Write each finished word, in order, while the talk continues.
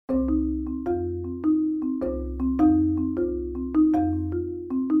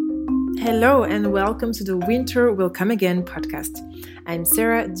Hello and welcome to the Winter Will Come Again podcast. I'm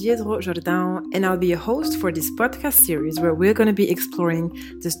Sarah Diedro-Jourdain and I'll be your host for this podcast series where we're going to be exploring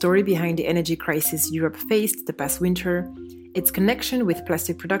the story behind the energy crisis Europe faced the past winter, its connection with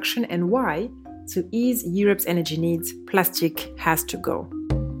plastic production and why, to ease Europe's energy needs, plastic has to go.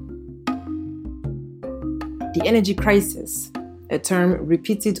 The energy crisis, a term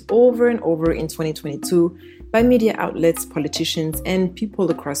repeated over and over in 2022 by media outlets, politicians, and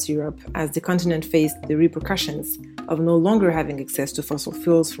people across Europe as the continent faced the repercussions of no longer having access to fossil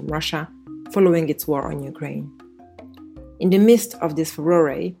fuels from Russia following its war on Ukraine. In the midst of this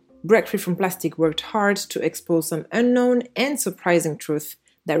furore, Break Free from Plastic worked hard to expose some unknown and surprising truth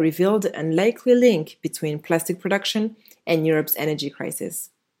that revealed the unlikely link between plastic production and Europe's energy crisis.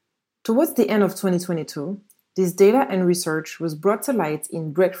 Towards the end of 2022, this data and research was brought to light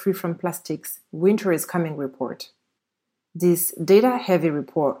in Break Free from Plastic's Winter is Coming report. This data-heavy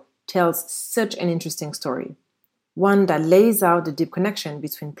report tells such an interesting story, one that lays out the deep connection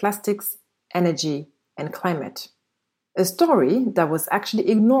between plastics, energy, and climate. A story that was actually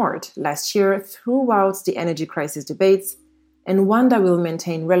ignored last year throughout the energy crisis debates, and one that will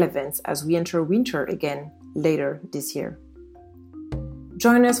maintain relevance as we enter winter again later this year.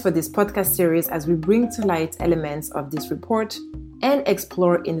 Join us for this podcast series as we bring to light elements of this report and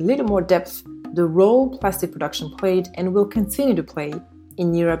explore in a little more depth the role plastic production played and will continue to play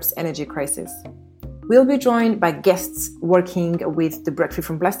in Europe's energy crisis. We'll be joined by guests working with the Break Free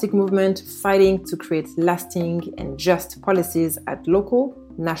from Plastic movement, fighting to create lasting and just policies at local,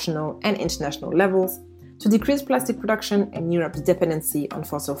 national, and international levels to decrease plastic production and Europe's dependency on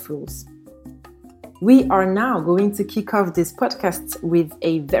fossil fuels. We are now going to kick off this podcast with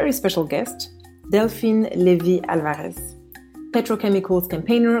a very special guest, Delphine Levy-Alvarez, petrochemicals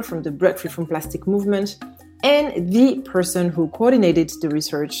campaigner from the Break Free from Plastic movement and the person who coordinated the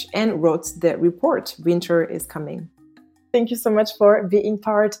research and wrote the report, Winter is Coming. Thank you so much for being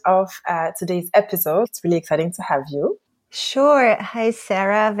part of today's episode. It's really exciting to have you. Sure. Hi,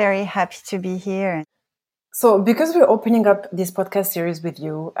 Sarah. Very happy to be here. So because we're opening up this podcast series with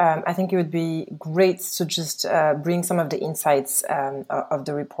you, I think it would be great to just bring some of the insights of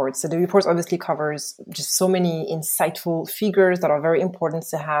the report. So the report obviously covers just so many insightful figures that are very important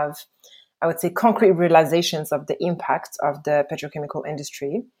to have, I would say, concrete realizations of the impact of the petrochemical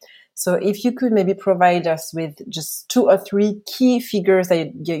industry. So if you could maybe provide us with just 2 or 3 key figures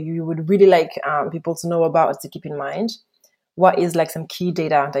that you would really like people to know about, to keep in mind. What is like some key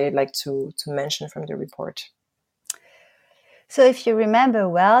data that you'd like to mention from the report? So if you remember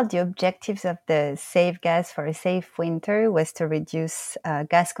well, the objectives of the Save Gas for a Safe Winter was to reduce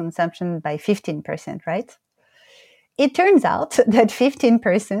gas consumption by 15%, right? It turns out that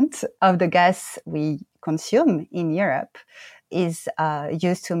 15% of the gas we consume in Europe is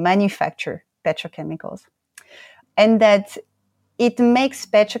used to manufacture petrochemicals. And that it makes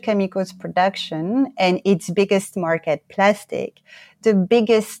petrochemicals production and its biggest market, plastic, the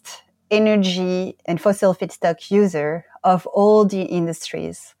biggest energy and fossil feedstock user of all the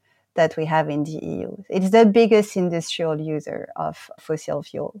industries that we have in the EU. It's the biggest industrial user of fossil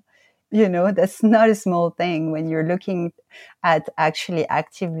fuel. You know, that's not a small thing when you're looking at actually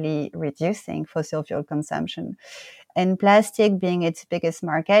actively reducing fossil fuel consumption. And plastic being its biggest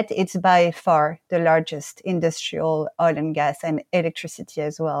market, it's by far the largest industrial oil and gas and electricity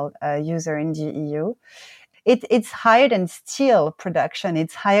as well user in the EU. It's higher than steel production.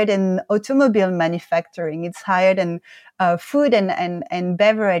 It's higher than automobile manufacturing. It's higher than food and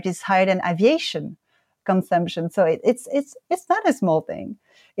beverage. It's higher than aviation consumption. So it's not a small thing.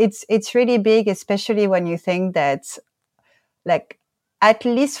 It's really big, especially when you think that like at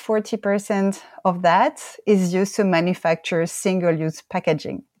least 40% of that is used to manufacture single-use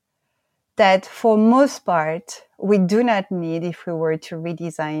packaging that for most part, we do not need if we were to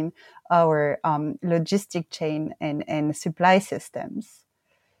redesign our logistic chain and supply systems.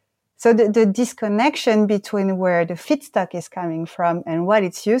 So the disconnection between where the feedstock is coming from and what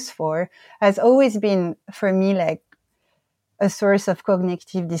it's used for has always been, for me, like a source of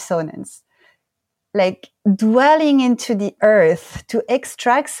cognitive dissonance. Like dwelling into the earth to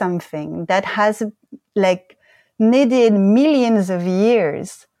extract something that has like needed millions of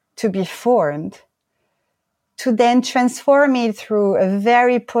years to be formed, to then transform it through a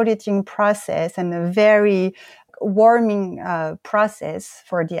very polluting process and a very warming process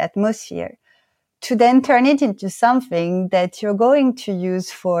for the atmosphere, to then turn it into something that you're going to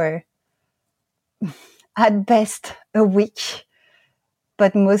use for at best a week,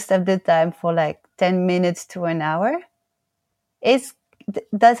 but most of the time for like 10 minutes to an hour, it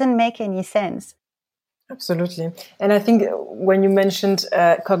doesn't make any sense. Absolutely. And I think when you mentioned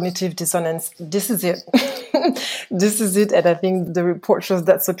cognitive dissonance, this is it. This is it. And I think the report shows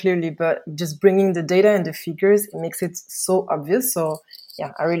that so clearly, but just bringing the data and the figures, it makes it so obvious. So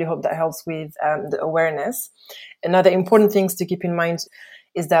yeah, I really hope that helps with the awareness. Another important things to keep in mind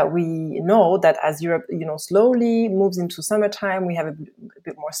is that we know that as Europe, slowly moves into summertime, we have a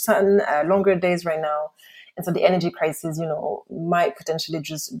bit more sun, longer days right now. And so the energy crisis, might potentially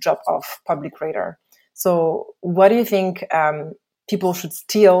just drop off public radar. So what do you think people should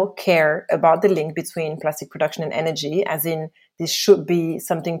still care about the link between plastic production and energy, as in this should be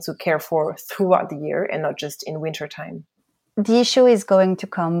something to care for throughout the year and not just in winter time? The issue is going to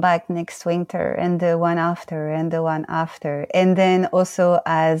come back next winter and the one after and the one after. And then also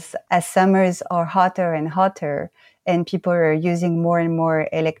as summers are hotter and hotter and people are using more and more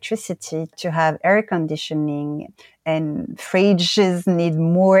electricity to have air conditioning and fridges need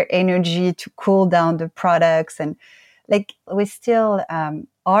more energy to cool down the products. And like we still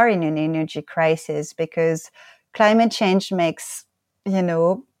are in an energy crisis because climate change makes,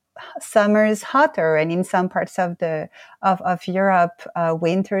 summers hotter, and in some parts of Europe,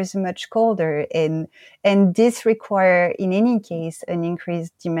 winters much colder, and this require in any case an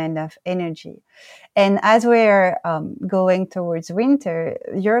increased demand of energy. And as we're going towards winter,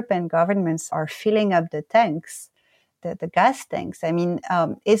 European governments are filling up the tanks, the gas tanks. I mean,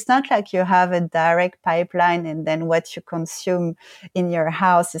 it's not like you have a direct pipeline and then what you consume in your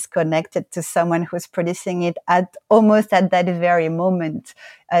house is connected to someone who's producing it at almost at that very moment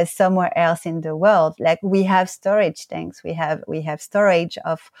somewhere else in the world. Like we have storage tanks, we have storage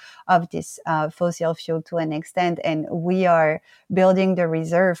of this fossil fuel to an extent, and we are building the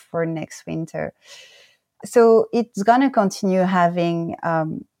reserve for next winter. So it's going to continue having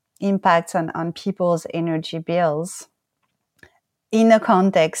impacts on people's energy bills in a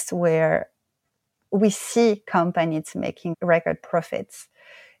context where we see companies making record profits.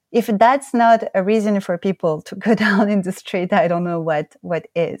 If that's not a reason for people to go down in the street, I don't know what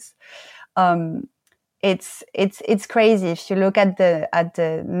is. It's crazy. If you look at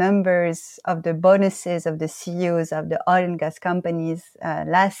the numbers of the bonuses of the CEOs of the oil and gas companies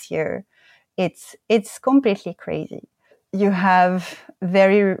last year, it's completely crazy. You have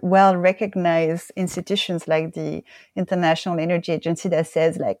very well recognized institutions like the International Energy Agency that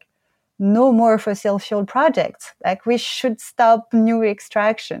says like, no more fossil fuel projects. Like we should stop new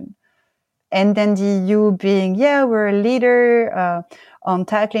extraction. And then the EU being, yeah, we're a leader on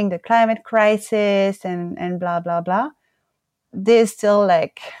tackling the climate crisis and blah, blah, blah. They're still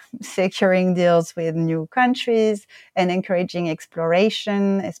like securing deals with new countries and encouraging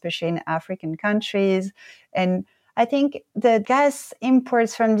exploration, especially in African countries. And I think the gas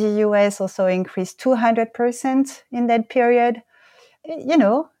imports from the US also increased 200% in that period.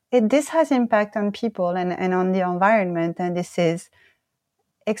 This has impact on people and on the environment. And this is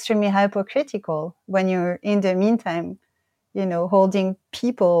extremely hypocritical when you're in the meantime, holding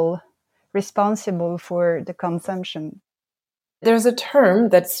people responsible for the consumption. There's a term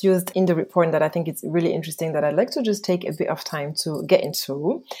that's used in the report that I think it's really interesting that I'd like to just take a bit of time to get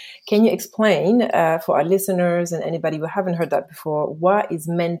into. Can you explain for our listeners and anybody who haven't heard that before, what is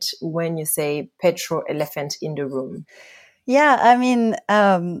meant when you say petro-elephant in the room? Yeah, I mean,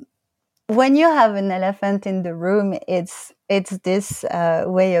 when you have an elephant in the room, it's this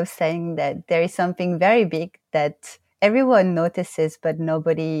way of saying that there is something very big that everyone notices, but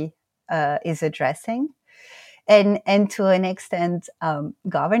nobody is addressing. And to an extent,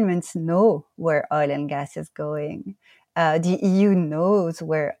 governments know where oil and gas is going. The EU knows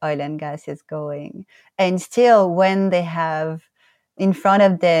where oil and gas is going. And still, when they have in front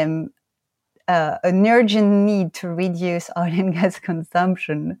of them an urgent need to reduce oil and gas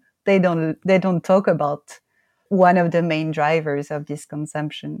consumption, they don't talk about one of the main drivers of this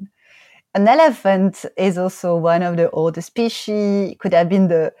consumption. An elephant is also one of the oldest species. It could have been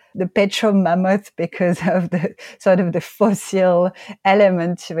the petro mammoth because of the sort of the fossil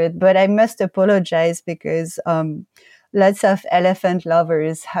element to it. But I must apologize because lots of elephant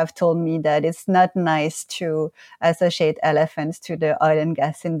lovers have told me that it's not nice to associate elephants to the oil and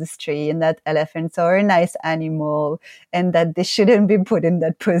gas industry, and that elephants are a nice animal and that they shouldn't be put in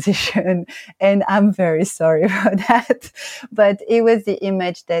that position. And I'm very sorry about that. But it was the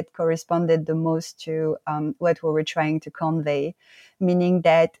image that corresponded the most to what we were trying to convey, meaning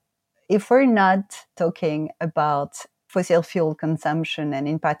that if we're not talking about fossil fuel consumption, and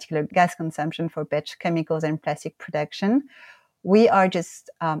in particular gas consumption for petrochemicals and plastic production, we are just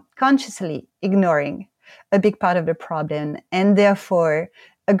consciously ignoring a big part of the problem and therefore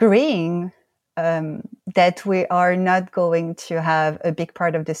agreeing that we are not going to have a big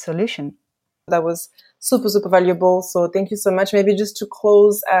part of the solution. That was super, super valuable. So thank you so much. Maybe just to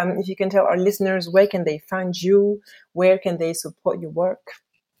close, if you can tell our listeners, where can they find you? Where can they support your work?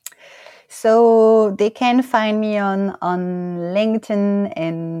 So they can find me on LinkedIn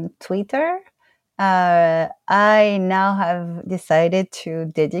and Twitter. I now have decided to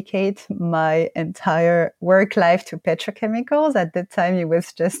dedicate my entire work life to petrochemicals. At the time, it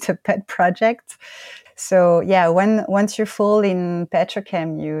was just a pet project. So yeah, once you fall in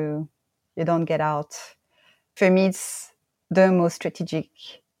petrochem, you don't get out. For me, it's the most strategic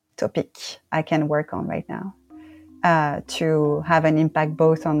topic I can work on right now. To have an impact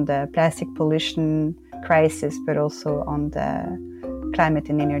both on the plastic pollution crisis, but also on the climate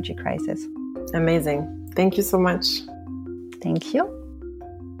and energy crisis. Amazing. Thank you so much. Thank you.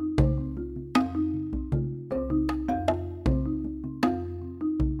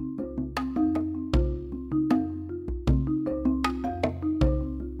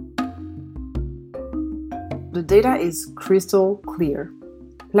 The data is crystal clear.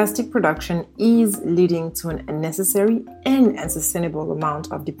 Plastic production is leading to an unnecessary and unsustainable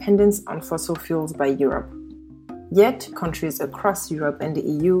amount of dependence on fossil fuels by Europe. Yet, countries across Europe and the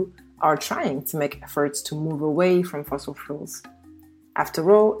EU are trying to make efforts to move away from fossil fuels.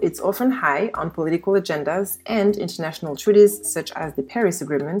 After all, it's often high on political agendas and international treaties such as the Paris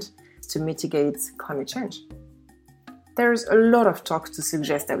Agreement to mitigate climate change. There's a lot of talk to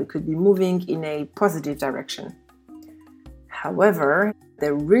suggest that we could be moving in a positive direction. However,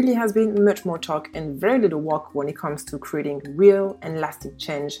 there really has been much more talk and very little work when it comes to creating real and lasting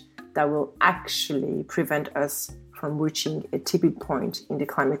change that will actually prevent us from reaching a tipping point in the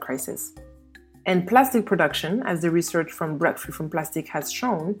climate crisis. And plastic production, as the research from Breakthrough from Plastic has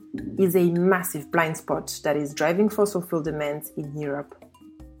shown, is a massive blind spot that is driving fossil fuel demand in Europe.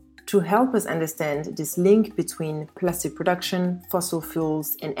 To help us understand this link between plastic production, fossil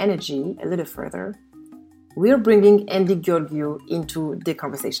fuels, and energy a little further, we're bringing Andy Georgiou into the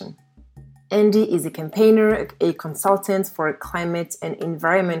conversation. Andy is a campaigner, a consultant for climate and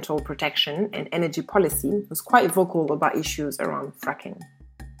environmental protection and energy policy, who's quite vocal about issues around fracking.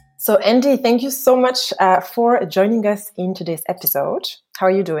 So Andy, thank you so much for joining us in today's episode. How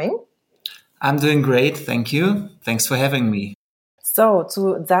are you doing? I'm doing great, thank you. Thanks for having me. So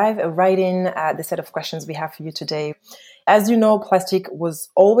to dive right in the set of questions we have for you today, as you know, plastic was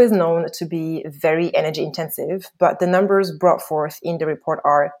always known to be very energy intensive, but the numbers brought forth in the report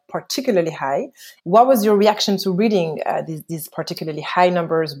are particularly high. What was your reaction to reading these particularly high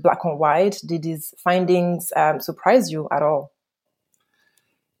numbers, black and white? Did these findings surprise you at all?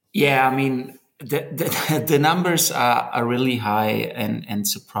 Yeah, I mean, the numbers are really high and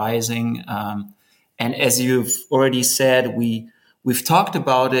surprising. And as you've already said, we've talked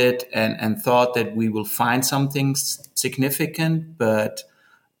about it and thought that we will find something significant, but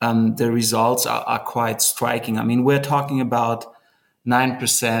the results are quite striking. I mean, we're talking about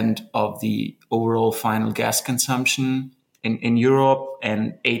 9% of the overall final gas consumption in Europe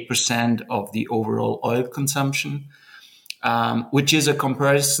and 8% of the overall oil consumption, which is a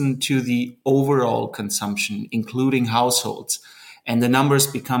comparison to the overall consumption, including households. And the numbers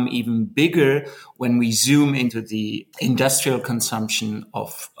become even bigger when we zoom into the industrial consumption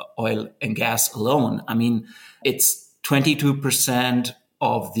of oil and gas alone. I mean, it's 22%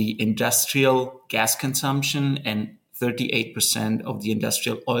 of the industrial gas consumption and 38% of the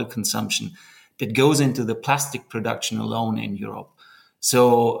industrial oil consumption that goes into the plastic production alone in Europe.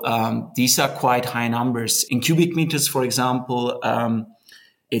 So these are quite high numbers. In cubic meters, for example,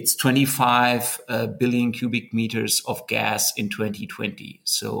 it's 25 billion cubic meters of gas in 2020.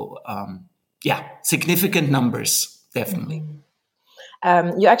 So, significant numbers, definitely.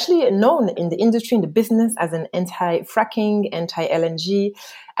 You're actually known in the industry, in the business, as an anti-fracking, anti-LNG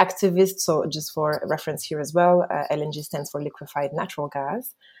activist. So just for reference here as well, LNG stands for liquefied natural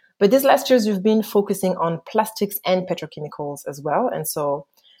gas. But these last years, you've been focusing on plastics and petrochemicals as well. And so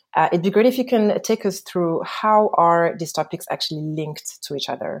it'd be great if you can take us through how are these topics actually linked to each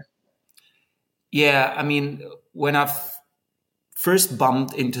other. Yeah, I mean, when I've first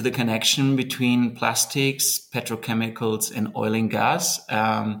bumped into the connection between plastics, petrochemicals, and oil and gas,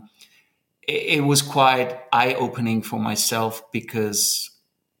 it was quite eye-opening for myself because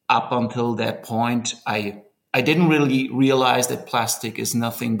up until that point, I didn't really realize that plastic is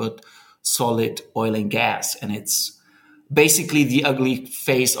nothing but solid oil and gas, and it's basically the ugly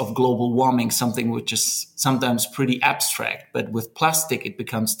face of global warming, something which is sometimes pretty abstract. But with plastic, it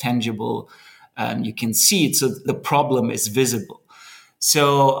becomes tangible. You can see it. So the problem is visible.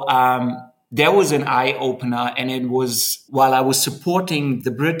 So there was an eye-opener. And it was while I was supporting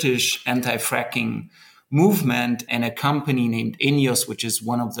the British anti-fracking movement and a company named INEOS, which is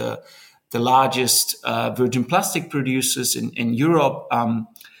one of the the largest virgin plastic producers in Europe,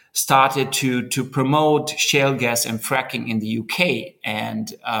 started to promote shale gas and fracking in the UK.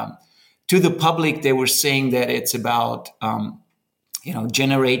 And to the public, they were saying that it's about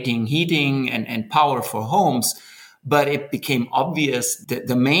generating heating and power for homes. But it became obvious that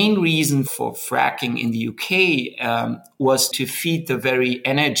the main reason for fracking in the UK was to feed the very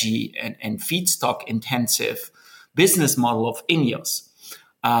energy and feedstock intensive business model of INEOS.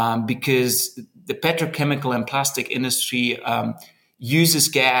 Because the petrochemical and plastic industry uses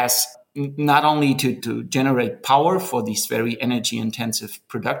gas not only to generate power for these very energy intensive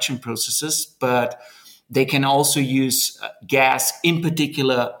production processes, but they can also use gas, in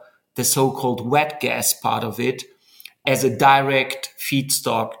particular the so-called wet gas part of it, as a direct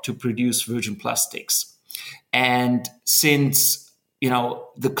feedstock to produce virgin plastics. And since,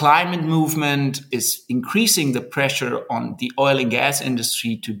 the climate movement is increasing the pressure on the oil and gas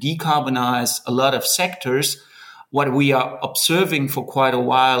industry to decarbonize a lot of sectors, what we are observing for quite a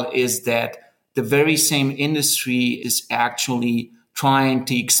while is that the very same industry is actually trying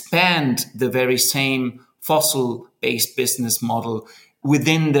to expand the very same fossil-based business model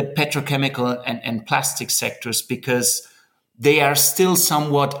within the petrochemical and plastic sectors, because they are still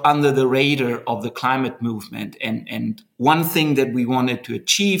somewhat under the radar of the climate movement. And one thing that we wanted to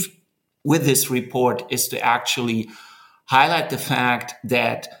achieve with this report is to actually highlight the fact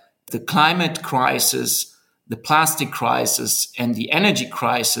that the climate crisis, the plastic crisis, and the energy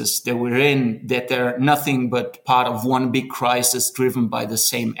crisis that we're in, that they're nothing but part of one big crisis driven by the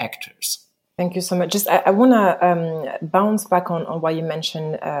same actors. Thank you so much. Just I want to bounce back on what you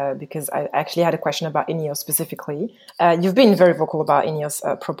mentioned, because I actually had a question about INEOS specifically. You've been very vocal about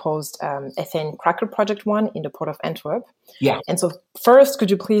INEOS' proposed ethane cracker project 1 in the port of Antwerp. Yeah. And so first, could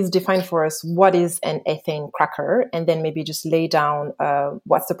you please define for us what is an ethane cracker, and then maybe just lay down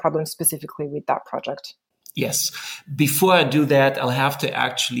what's the problem specifically with that project? Yes. Before I do that, I'll have to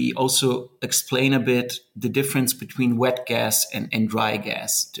actually also explain a bit the difference between wet gas and dry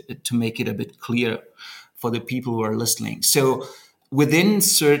gas to make it a bit clear for the people who are listening. So within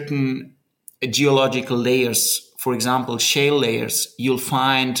certain geological layers, for example, shale layers, you'll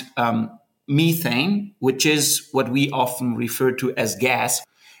find methane, which is what we often refer to as gas.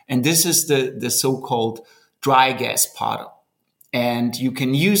 And this is the so-called dry gas part. And you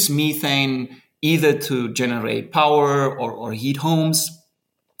can use methane either to generate power or heat homes,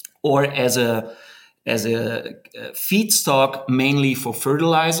 or as a feedstock mainly for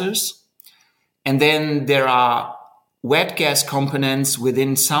fertilizers. And then there are wet gas components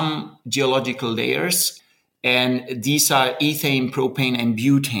within some geological layers, and these are ethane, propane, and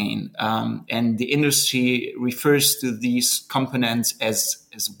butane. And the industry refers to these components as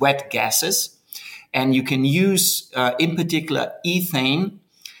wet gases. And you can use, in particular, ethane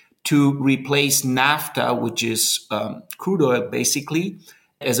to replace naphtha, which is crude oil, basically,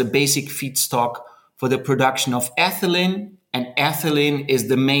 as a basic feedstock for the production of ethylene. And ethylene is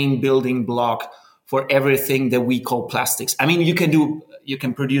the main building block for everything that we call plastics. I mean, you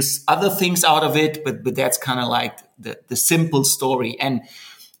can produce other things out of it, but that's kind of like the simple story. And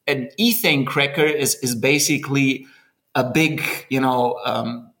an ethane cracker is basically a big,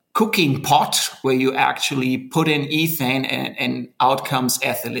 cooking pot where you actually put in ethane and out comes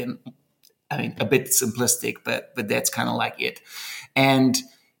ethylene. I mean, a bit simplistic, but that's kind of like it. And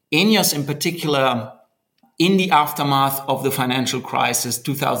INEOS in particular, in the aftermath of the financial crisis,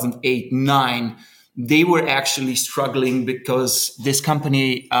 2008-9, they were actually struggling because this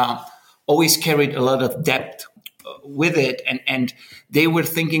company always carried a lot of debt with it. And they were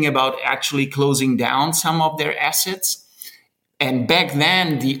thinking about actually closing down some of their assets. And back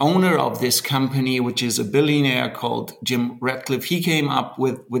then, the owner of this company, which is a billionaire called Jim Ratcliffe, he came up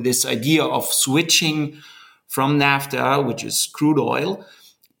with this idea of switching from naphtha, which is crude oil,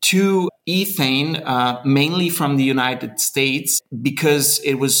 to ethane, mainly from the United States, because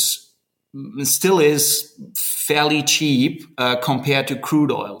it still is fairly cheap compared to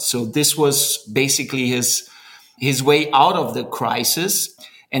crude oil. So this was basically his way out of the crisis.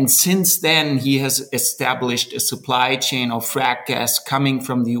 And since then, he has established a supply chain of frack gas coming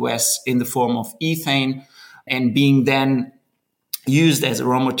from the US in the form of ethane and being then used as a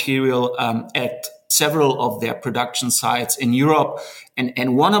raw material at several of their production sites in Europe.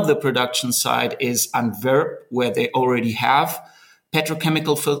 And one of the production sites is Antwerp, where they already have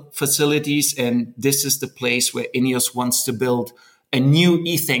petrochemical facilities. And this is the place where INEOS wants to build a new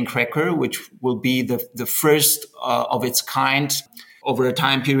ethane cracker, which will be the first of its kind over a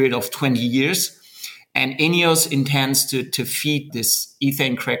time period of 20 years. And INEOS intends to feed this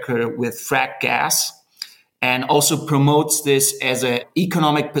ethane cracker with frack gas. and also promotes this as an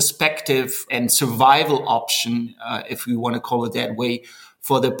economic perspective and survival option, if we want to call it that way,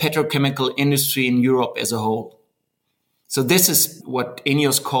 for the petrochemical industry in Europe as a whole. So this is what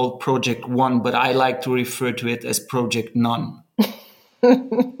Ineos called Project One, but I like to refer to it as Project None.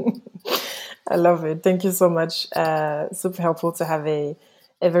 I love it. Thank you so much. Super helpful to have a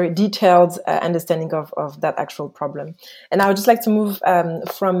very detailed understanding of that actual problem. And I would just like to move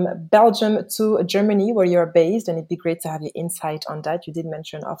from Belgium to Germany, where you're based, and it'd be great to have your insight on that. You did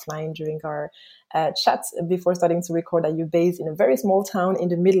mention offline during our chat before starting to record that you're based in a very small town in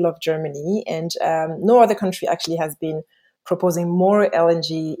the middle of Germany, and no other country actually has been proposing more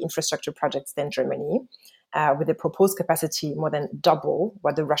LNG infrastructure projects than Germany, with a proposed capacity more than double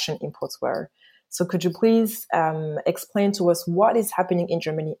what the Russian imports were. So could you please explain to us what is happening in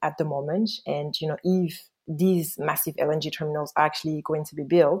Germany at the moment, and if these massive LNG terminals are actually going to be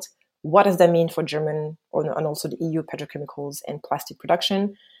built, what does that mean for German and also the EU petrochemicals and plastic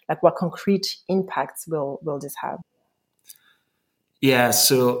production? Like, what concrete impacts will this have? Yeah,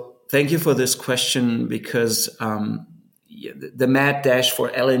 so thank you for this question, because the mad dash for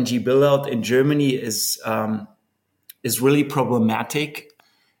LNG build-out in Germany is really problematic.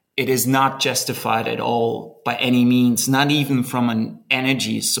 It is not justified at all by any means, not even from an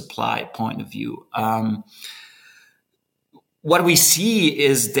energy supply point of view. What we see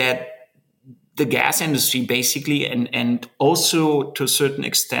is that the gas industry basically, and also to a certain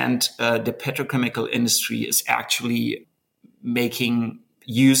extent, the petrochemical industry is actually making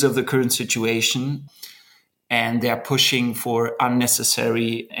use of the current situation, and they're pushing for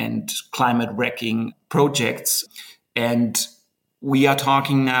unnecessary and climate-wrecking projects. And we are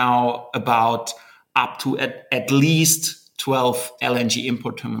talking now about up to at least 12 LNG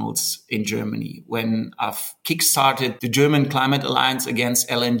import terminals in Germany. When I've kickstarted the German Climate Alliance Against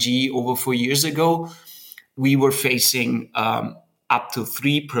LNG over 4 years ago, we were facing up to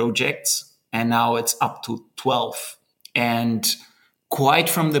 3 projects, and now it's up to 12. And quite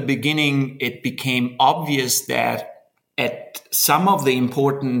from the beginning, it became obvious that at some of the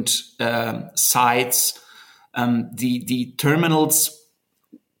important sites, the terminals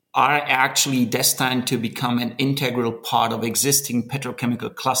are actually destined to become an integral part of existing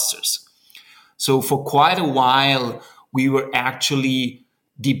petrochemical clusters. So for quite a while, we were actually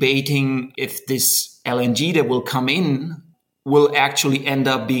debating if this LNG that will come in will actually end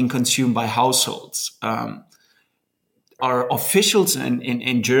up being consumed by households. Our officials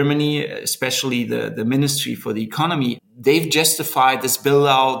in Germany, especially the Ministry for the Economy, they've justified this build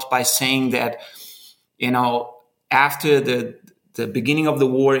out by saying that, after the beginning of the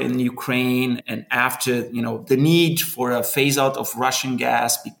war in Ukraine, and after, the need for a phase out of Russian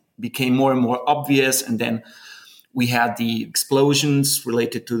gas became more and more obvious. And then we had the explosions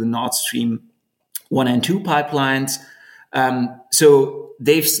related to the Nord Stream 1 and 2 pipelines. So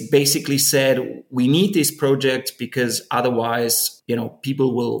they've basically said, we need these projects because otherwise,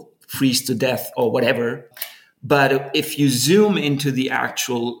 people will freeze to death or whatever. But if you zoom into the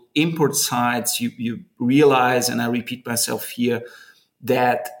actual import sides, you realize, and I repeat myself here,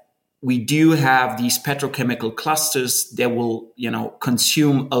 that we do have these petrochemical clusters that will,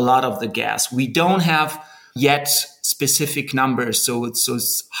 consume a lot of the gas. We don't have yet specific numbers, so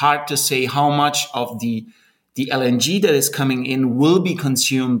it's hard to say how much of the LNG that is coming in will be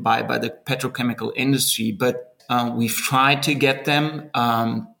consumed by the petrochemical industry. But we've tried to get them.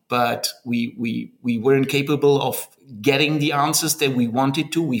 But we weren't capable of getting the answers that we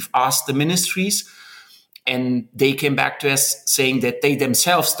wanted to. We've asked the ministries, and they came back to us saying that they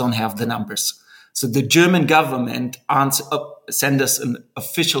themselves don't have the numbers. So the German government sent us an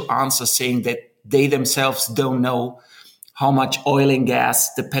official answer saying that they themselves don't know how much oil and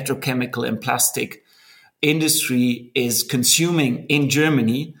gas the petrochemical and plastic industry is consuming in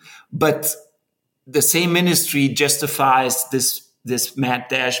Germany. But the same ministry justifies this mad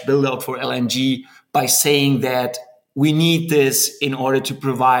dash build out for LNG by saying that we need this in order to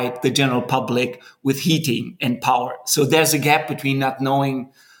provide the general public with heating and power. So there's a gap between not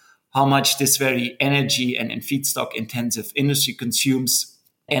knowing how much this very energy and feedstock intensive industry consumes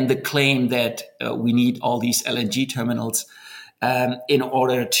and the claim that we need all these LNG terminals in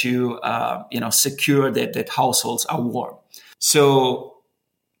order to secure that households are warm. So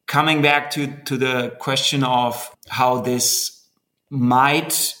coming back to the question of how this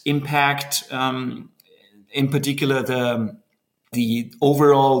might impact, in particular, the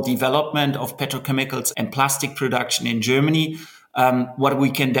overall development of petrochemicals and plastic production in Germany. What we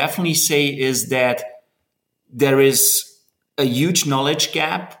can definitely say is that there is a huge knowledge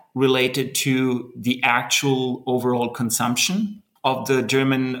gap related to the actual overall consumption of the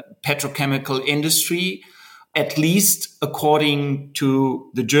German petrochemical industry. at least according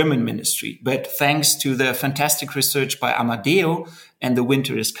to the German ministry. But thanks to the fantastic research by Amadeo and the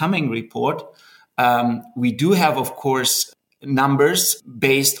Winter is Coming report, we do have, of course, numbers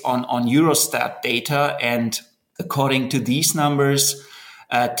based on Eurostat data. And according to these numbers,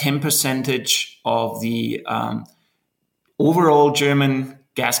 10% of the overall German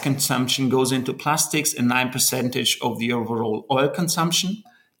gas consumption goes into plastics and 9% of the overall oil consumption.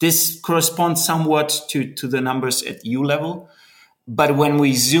 This corresponds somewhat to the numbers at EU level. But when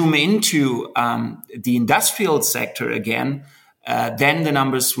we zoom into the industrial sector again, then the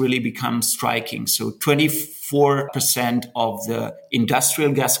numbers really become striking. So 24% of the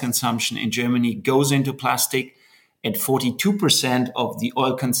industrial gas consumption in Germany goes into plastic, and 42% of the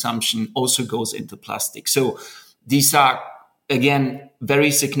oil consumption also goes into plastic. So these are, again,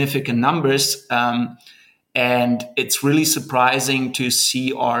 very significant numbers. And it's really surprising to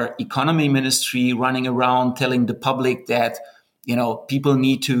see our economy ministry running around telling the public that, people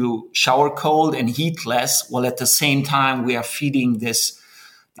need to shower cold and heat less, while at the same time we are feeding this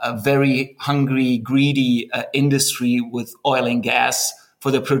very hungry, greedy industry with oil and gas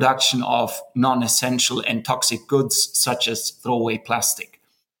for the production of non-essential and toxic goods such as throwaway plastic.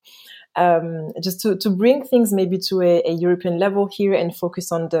 Just to bring things maybe to a European level here and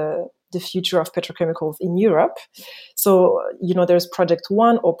focus on the future of petrochemicals in Europe. So, there's Project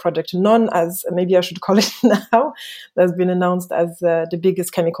One or Project None, as maybe I should call it now, that's been announced as the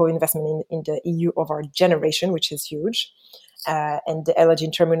biggest chemical investment in the EU of our generation, which is huge. And the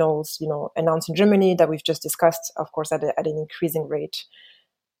LNG terminals, announced in Germany that we've just discussed, of course, at an increasing rate.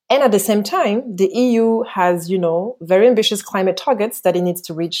 And at the same time, the EU has, very ambitious climate targets that it needs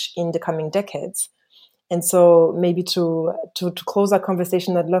to reach in the coming decades. And so maybe to close our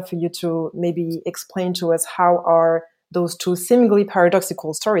conversation, I'd love for you to maybe explain to us how are those two seemingly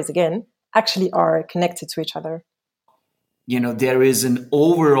paradoxical stories, again, actually are connected to each other. There is an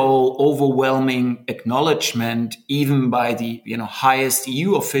overall overwhelming acknowledgement, even by the highest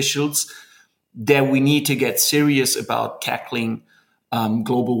EU officials, that we need to get serious about tackling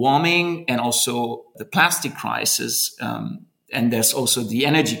global warming and also the plastic crisis. And there's also the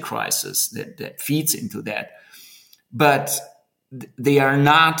energy crisis that feeds into that. But they are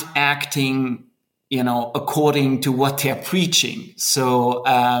not acting, according to what they're preaching. So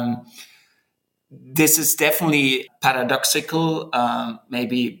this is definitely paradoxical,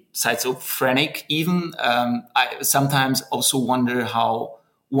 maybe schizophrenic even. I sometimes also wonder how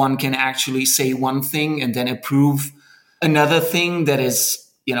one can actually say one thing and then approve another thing that is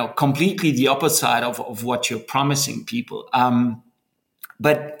completely the opposite of what you're promising people.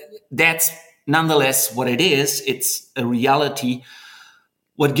 But that's nonetheless what it is. It's a reality.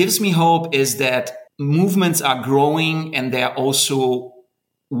 What gives me hope is that movements are growing and they're also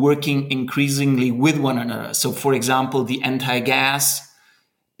working increasingly with one another. So, for example, the anti-gas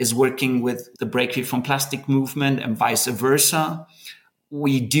is working with the Break Free from Plastic movement and vice versa.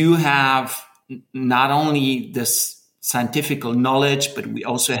 We do have not only this scientific knowledge, but we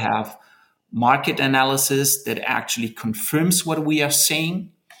also have market analysis that actually confirms what we are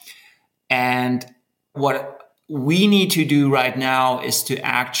saying. And what we need to do right now is to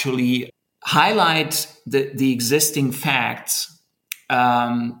actually highlight the existing facts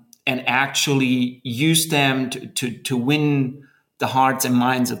and actually use them to win the hearts and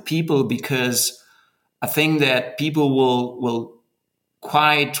minds of people, because I think that people will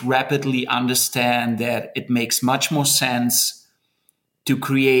quite rapidly understand that it makes much more sense to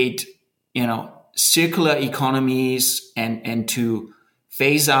create, circular economies and to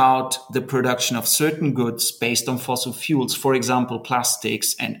phase out the production of certain goods based on fossil fuels, for example,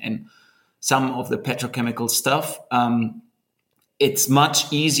 plastics and some of the petrochemical stuff. It's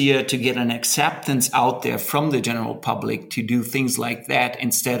much easier to get an acceptance out there from the general public to do things like that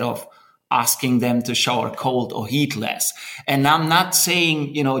instead of asking them to shower cold or heat less. And I'm not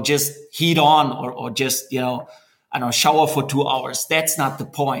saying, just heat on or just, shower for 2 hours. That's not the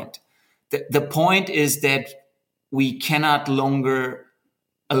point. The point is that we cannot longer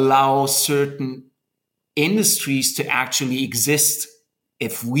allow certain industries to actually exist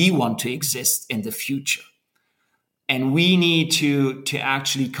if we want to exist in the future. And we need to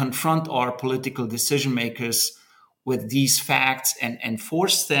actually confront our political decision makers with these facts and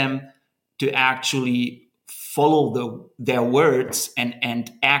force them to actually follow their words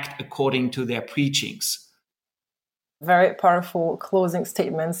and act according to their preachings. Very powerful closing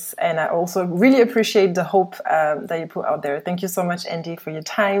statements. And I also really appreciate the hope that you put out there. Thank you so much, Andy, for your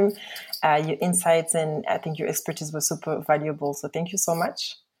time, your insights, and I think your expertise was super valuable. So thank you so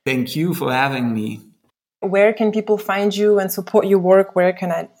much. Thank you for having me. Where can people find you and support your work? Where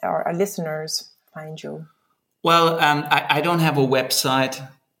can our listeners find you? Well, I don't have a website.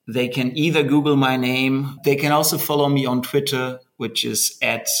 They can either Google my name. They can also follow me on Twitter, which is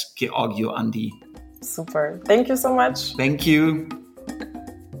 @GeorgioAndi. Super. Thank you so much. Thank you.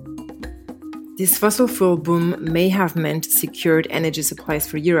 This fossil fuel boom may have meant secured energy supplies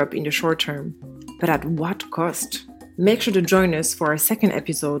for Europe in the short term, but at what cost? Make sure to join us for our second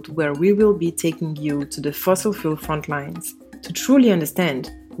episode, where we will be taking you to the fossil fuel front lines to truly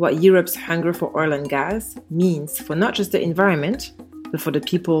understand what Europe's hunger for oil and gas means for not just the environment, but for the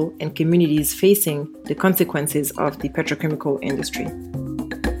people and communities facing the consequences of the petrochemical industry.